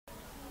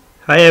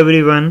Hi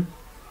everyone,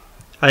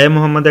 I am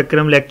Muhammad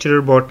Akram,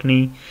 lecturer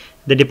Botany,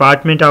 the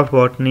Department of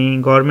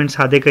Botany, Government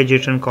Sadiq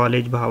Education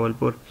College,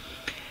 Bahawalpur.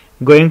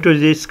 Going to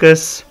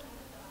discuss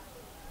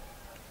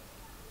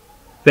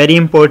very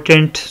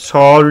important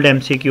solved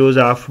MCQs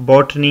of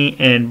Botany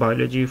and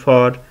Biology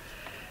for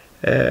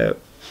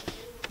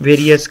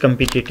various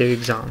competitive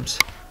exams.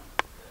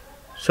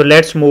 So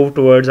let's move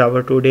towards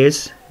our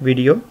today's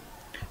video.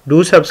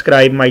 Do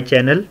subscribe my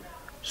channel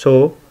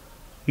so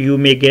you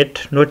may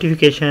get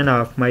notification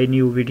of my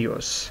new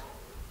videos.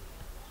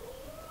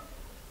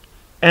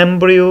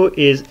 Embryo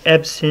is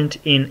absent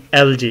in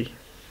algae.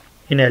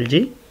 In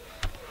algae,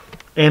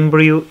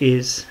 embryo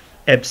is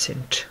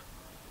absent.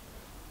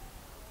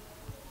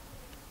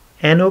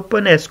 An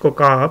open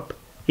ascocarp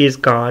is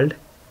called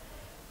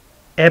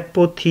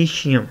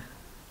apothecium.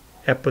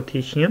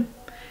 Apothecium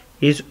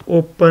is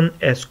open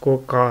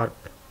ascocarp.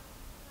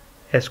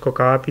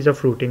 Ascocarp is a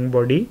fruiting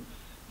body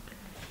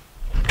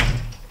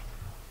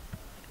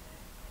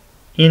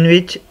in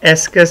which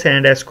ascus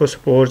and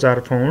ascospores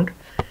are found.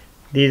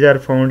 These are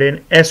found in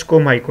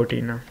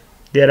ascomycotina.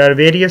 There are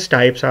various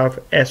types of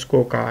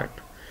ascocarp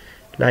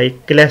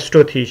like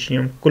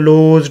clastothecium.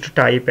 Closed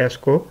type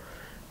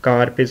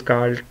ascocarp is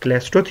called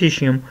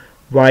clastothecium,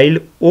 while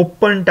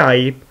open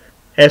type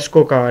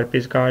ascocarp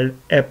is called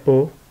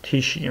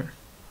apothecium.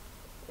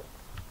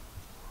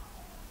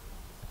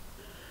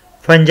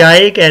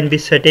 Fungi can be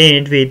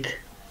stained with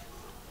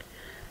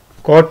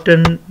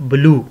cotton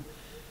blue.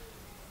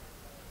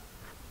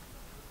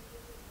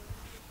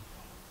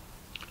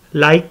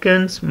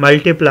 Lichens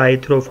multiply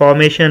through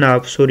formation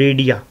of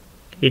soredia.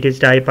 It is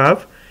type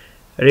of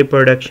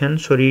reproduction.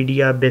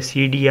 Soredia,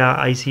 basidia,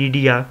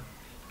 isidia.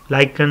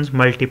 Lichens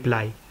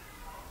multiply.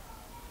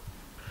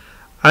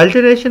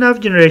 Alternation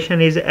of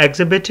generation is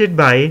exhibited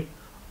by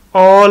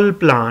all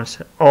plants,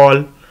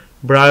 all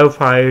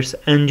bryophytes,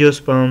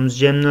 angiosperms,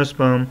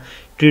 gymnosperm,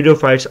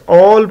 pteridophytes.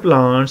 All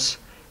plants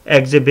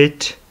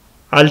exhibit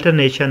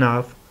alternation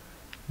of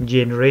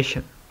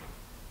generation.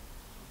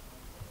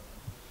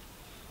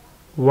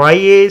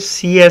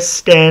 YACS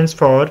stands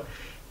for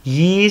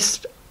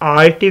yeast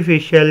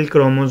artificial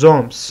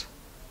chromosomes,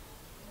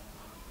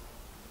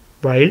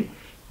 while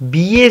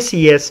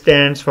BACS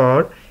stands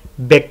for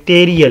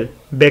bacterial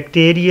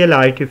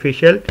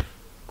artificial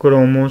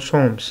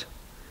chromosomes.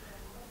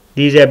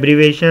 These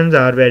abbreviations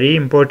are very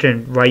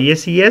important,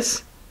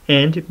 YACS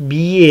and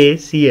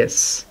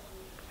BACS.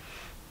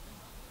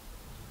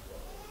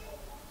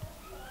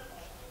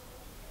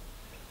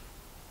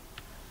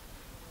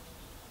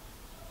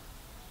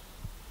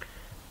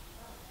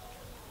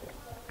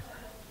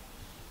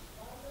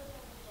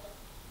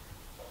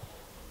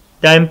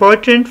 The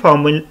important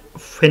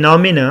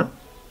phenomena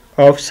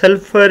of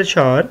sulfur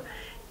shower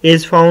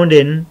is found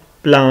in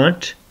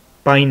plant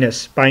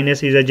Pinus.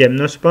 Pinus is a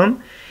gymnosperm.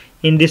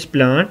 In this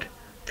plant,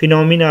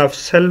 phenomena of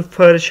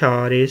sulfur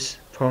shower is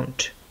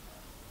found.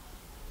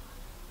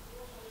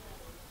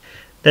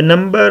 The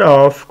number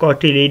of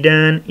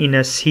cotyledon in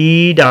a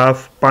seed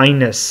of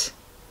Pinus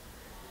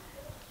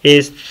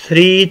is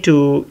 3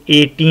 to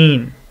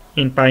 18.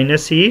 In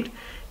Pinus seed,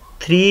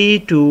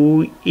 3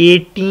 to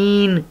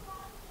 18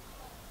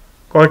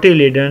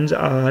 cotyledons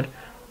are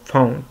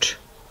found.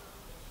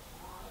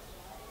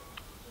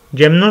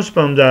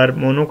 Gymnosperms are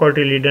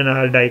monocotyledon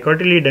or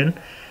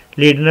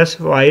dicotyledonous,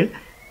 while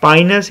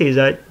Pinus is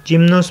a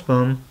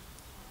gymnosperm.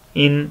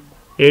 In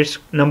its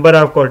number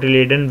of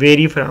cotyledon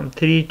vary from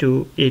 3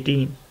 to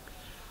 18.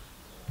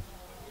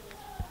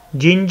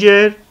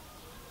 Ginger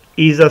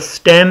is a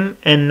stem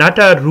and not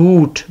a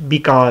root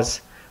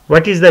because,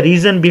 what is the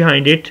reason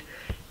behind it?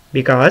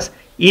 Because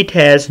it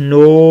has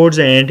nodes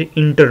and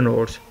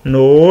internodes.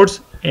 Nodes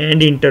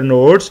and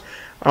internodes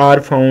are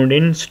found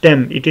in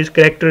stem. It is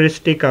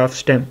characteristic of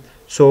stem.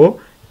 So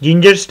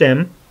ginger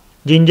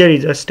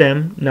is a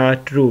stem,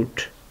 not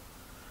root.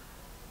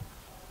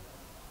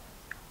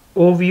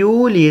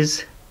 Ovule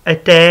is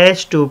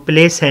attached to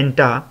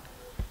placenta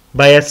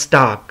by a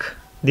stalk.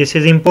 This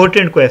is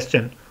important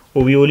question.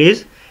 Ovule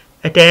is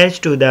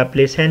attached to the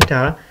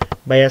placenta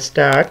by a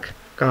stalk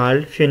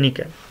called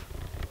funicle.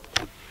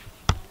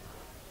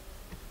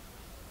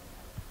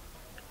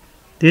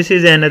 This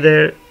is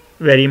another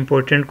very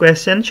important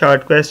question,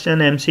 short question,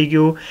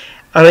 MCQ.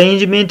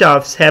 Arrangement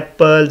of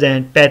sepals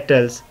and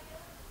petals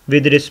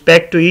with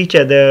respect to each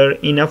other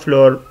in a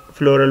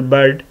floral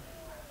bud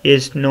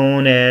is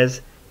known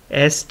as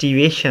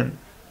estivation.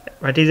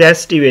 What is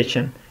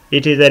estivation?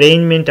 It is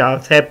arrangement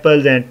of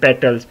sepals and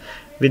petals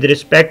with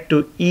respect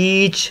to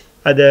each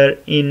other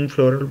in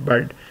floral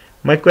bud.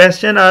 My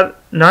question are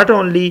not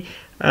only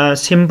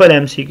simple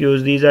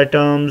MCQs, these are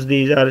terms,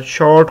 these are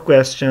short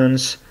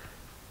questions.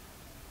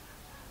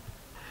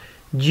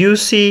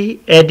 Juicy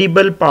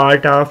edible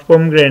part of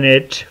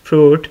pomegranate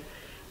fruit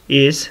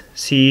is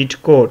seed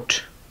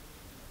coat.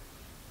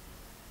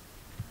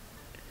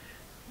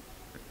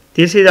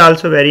 This is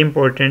also very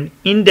important.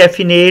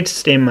 Indefinite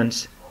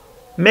stamens.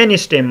 Many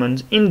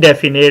stamens,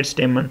 indefinite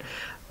stamen,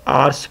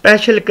 are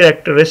special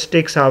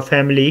characteristics of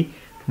family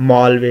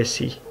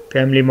Malvaceae.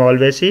 Family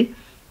Malvaceae,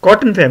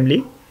 cotton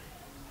family,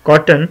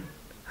 Cotton,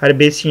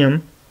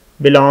 Herbaceum,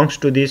 belongs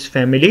to this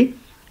family,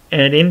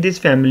 and in this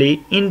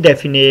family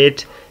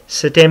indefinite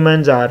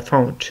stamens are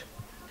found.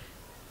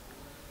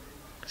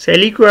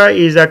 Saliqua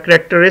is a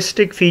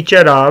characteristic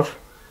feature of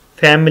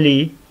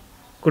family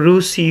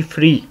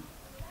Cruciferae.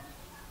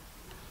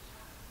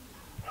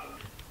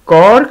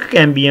 Cork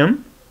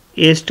cambium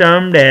is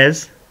termed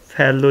as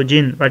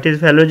phylogeny. What is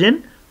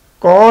phylogeny?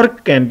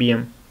 Cork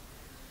cambium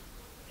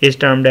is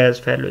termed as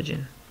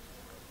phylogeny.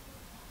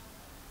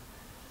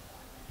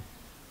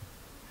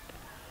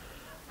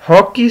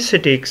 Hockey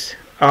sticks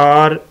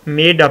are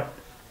made up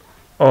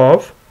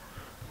of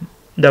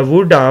the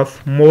wood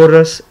of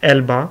Morus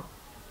alba.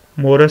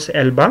 Morus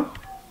alba.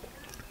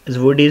 This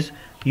wood is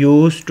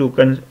used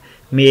to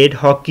made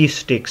hockey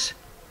sticks,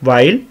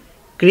 while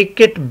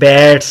cricket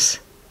bats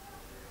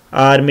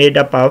are made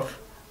up of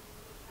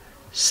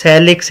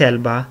Salix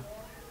alba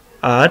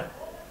or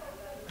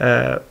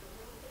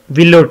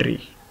willow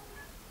tree.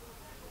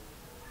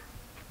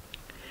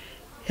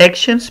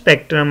 Action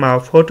spectrum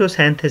of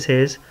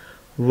photosynthesis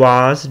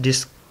was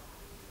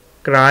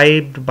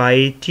described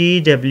by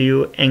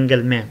T.W.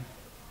 Engelmann.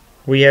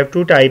 We have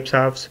two types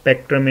of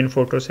spectrum in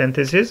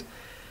photosynthesis: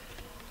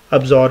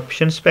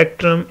 absorption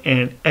spectrum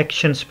and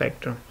action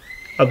spectrum.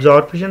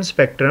 Absorption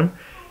spectrum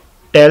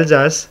tells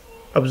us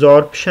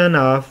absorption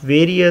of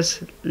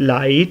various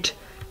light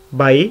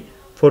by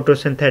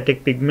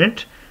photosynthetic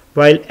pigment,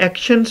 while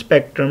action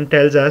spectrum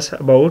tells us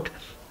about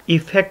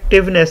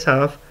effectiveness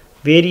of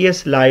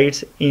various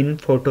lights in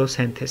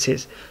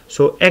photosynthesis.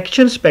 So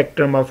action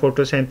spectrum of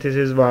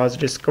photosynthesis was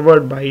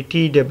discovered by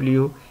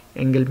T.W.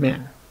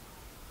 Engelmann.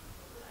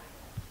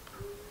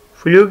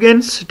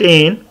 Fluorescent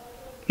stain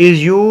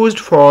is used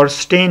for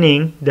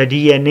staining the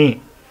DNA.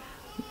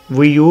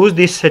 We use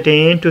this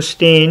stain to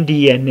stain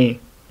DNA.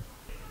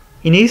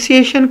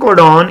 Initiation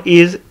codon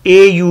is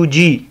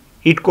AUG.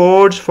 It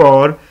codes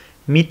for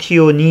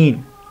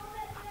methionine.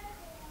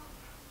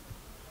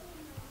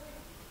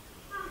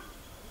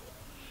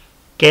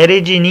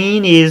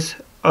 Carrageenan is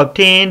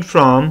obtained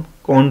from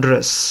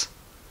chondrus.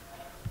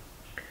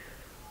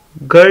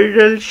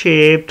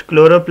 Girdle-shaped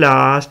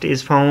chloroplast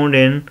is found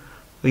in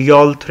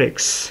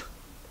Eulthrix.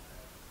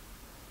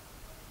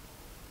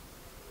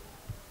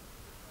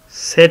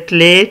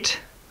 Satellite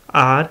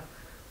or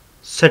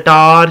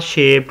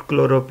star-shaped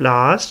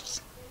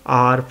chloroplasts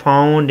are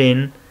found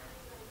in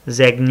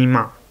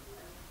Zygnema.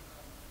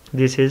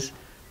 This is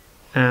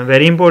a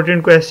very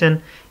important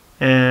question.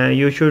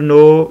 You should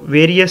know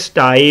various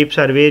types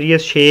or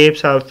various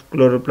shapes of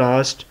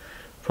chloroplast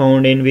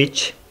found in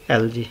which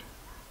algae.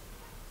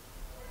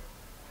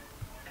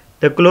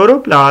 The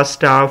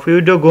chloroplast of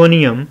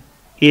Eudogonium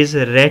is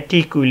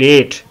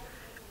reticulate.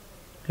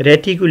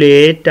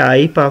 Reticulate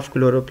type of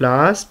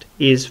chloroplast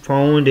is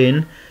found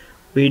in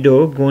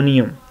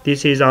Eudogonium.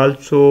 This is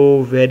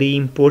also very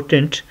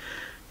important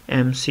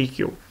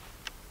MCQ.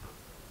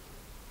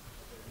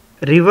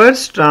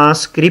 Reverse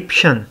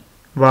transcription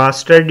was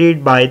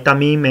studied by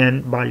Tamim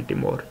and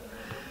Baltimore.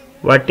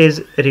 What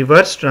is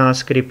reverse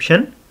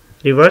transcription?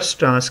 Reverse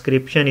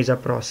transcription is a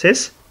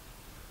process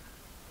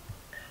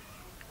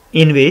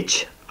in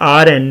which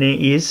RNA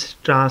is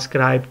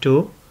transcribed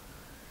to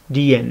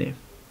DNA.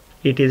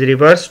 It is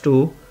reverse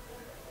to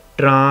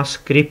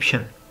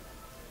transcription.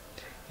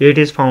 It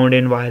is found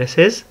in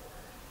viruses.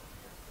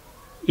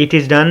 It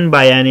is done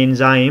by an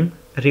enzyme,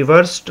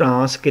 reverse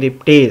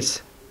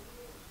transcriptase.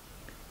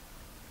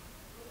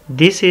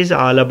 This is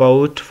all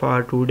about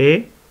for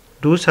today.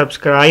 Do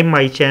subscribe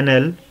my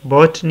channel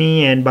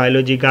Botany and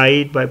Biology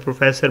Guide by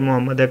Professor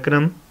Muhammad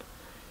Akram.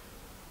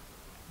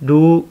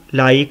 Do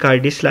like or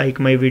dislike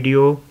my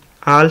video.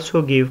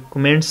 Also give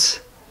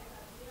comments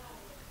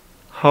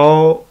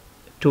how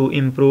to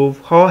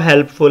improve, how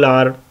helpful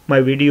are my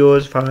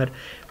videos for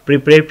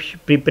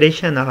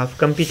preparation of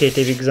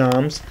competitive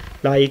exams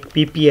like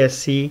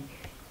PPSC,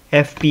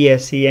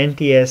 F.Sc,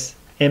 NTS,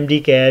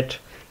 MDCAT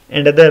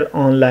and other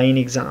online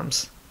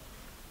exams.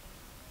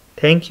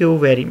 Thank you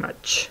very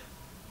much.